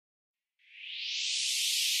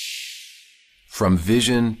From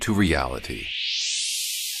vision to reality.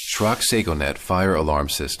 Schrack Seconet Fire Alarm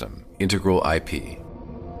System, Integral IP.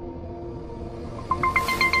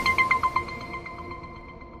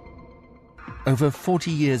 Over 40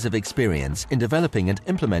 years of experience in developing and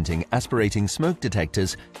implementing aspirating smoke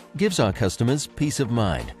detectors gives our customers peace of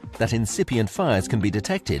mind that incipient fires can be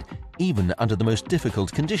detected even under the most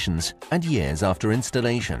difficult conditions and years after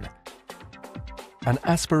installation. An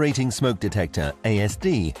aspirating smoke detector,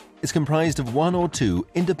 ASD, is comprised of one or two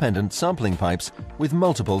independent sampling pipes with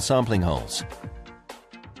multiple sampling holes.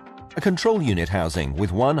 A control unit housing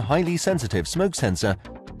with one highly sensitive smoke sensor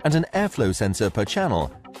and an airflow sensor per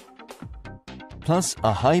channel, plus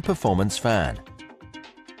a high-performance fan.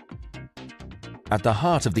 At the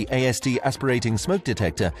heart of the ASD aspirating smoke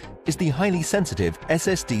detector is the highly sensitive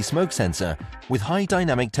SSD smoke sensor with high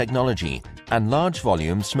dynamic technology and large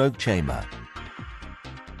volume smoke chamber.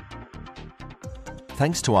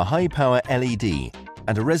 Thanks to a high-power LED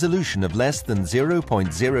and a resolution of less than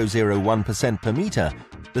 0.001% per meter,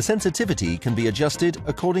 the sensitivity can be adjusted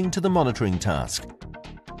according to the monitoring task,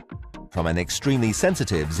 from an extremely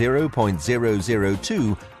sensitive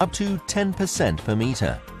 0.002 up to 10% per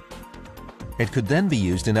meter. It could then be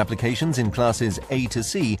used in applications in classes A to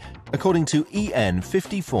C according to EN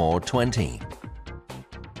 5420.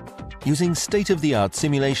 Using state-of-the-art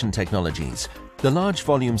simulation technologies, the large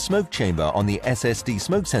volume smoke chamber on the SSD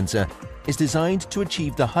smoke sensor is designed to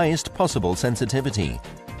achieve the highest possible sensitivity,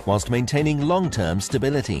 whilst maintaining long-term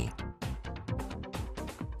stability.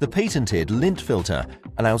 The patented lint filter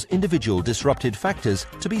allows individual disrupted factors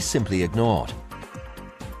to be simply ignored.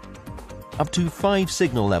 Up to 5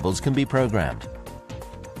 signal levels can be programmed.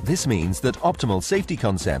 This means that optimal safety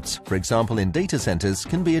concepts, for example in data centers,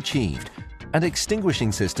 can be achieved, and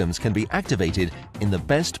extinguishing systems can be activated in the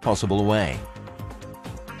best possible way.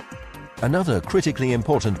 Another critically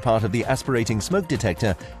important part of the aspirating smoke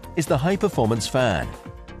detector is the high-performance fan,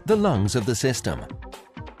 the lungs of the system.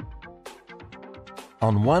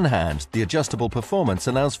 On one hand, the adjustable performance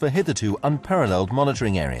allows for hitherto unparalleled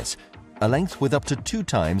monitoring areas, a length with up to 2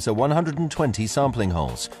 times a 120 sampling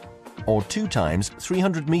holes, or 2 times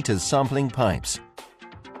 300 meters sampling pipes.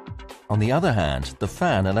 On the other hand, the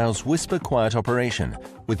fan allows whisper-quiet operation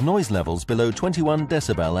with noise levels below 21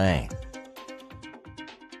 decibel A.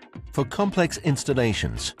 For complex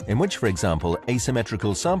installations, in which, for example,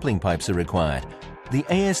 asymmetrical sampling pipes are required, the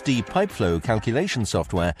ASD pipe flow calculation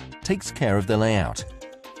software takes care of the layout.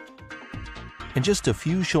 In just a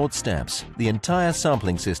few short steps, the entire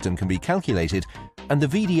sampling system can be calculated and the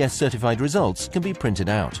VDS-certified results can be printed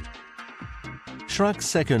out. Schrack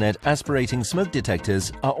Seconet aspirating smoke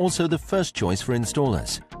detectors are also the first choice for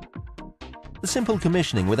installers. The simple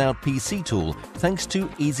commissioning without PC tool thanks to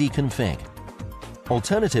Easy Config.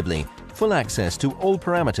 Alternatively, full access to all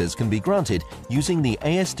parameters can be granted using the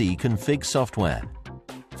ASD config software.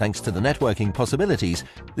 Thanks to the networking possibilities,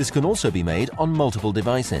 this can also be made on multiple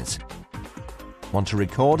devices. Want to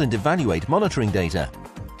record and evaluate monitoring data?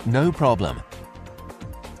 No problem.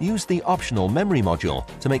 Use the optional memory module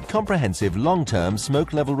to make comprehensive long-term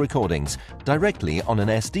smoke level recordings directly on an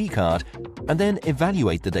SD card and then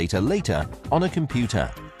evaluate the data later on a computer.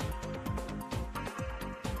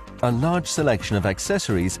 A large selection of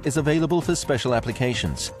accessories is available for special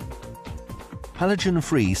applications.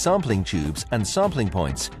 Halogen-free sampling tubes and sampling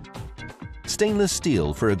points, stainless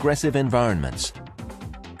steel for aggressive environments,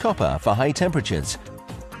 copper for high temperatures,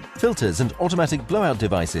 filters and automatic blowout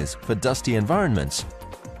devices for dusty environments,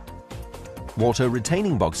 water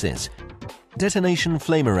retaining boxes, detonation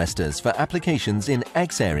flame arresters for applications in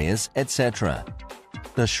X areas, etc.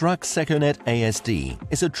 The Schrack Seconet ASD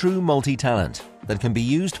is a true multi-talent that can be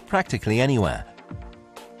used practically anywhere.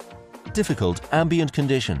 Difficult ambient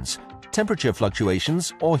conditions, temperature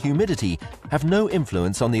fluctuations or humidity have no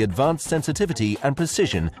influence on the advanced sensitivity and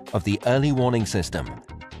precision of the early warning system.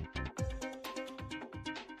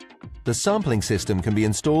 The sampling system can be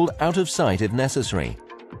installed out of sight if necessary.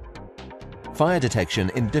 Fire detection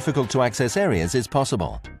in difficult-to-access areas is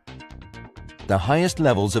possible. The highest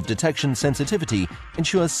levels of detection sensitivity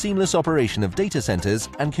ensure seamless operation of data centers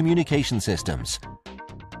and communication systems.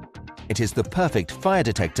 It is the perfect fire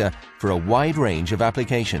detector for a wide range of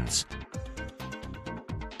applications.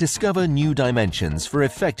 Discover new dimensions for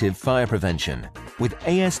effective fire prevention with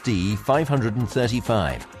ASD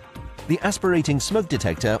 535, the aspirating smoke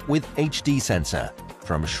detector with HD sensor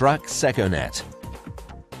from Schrack Seconet.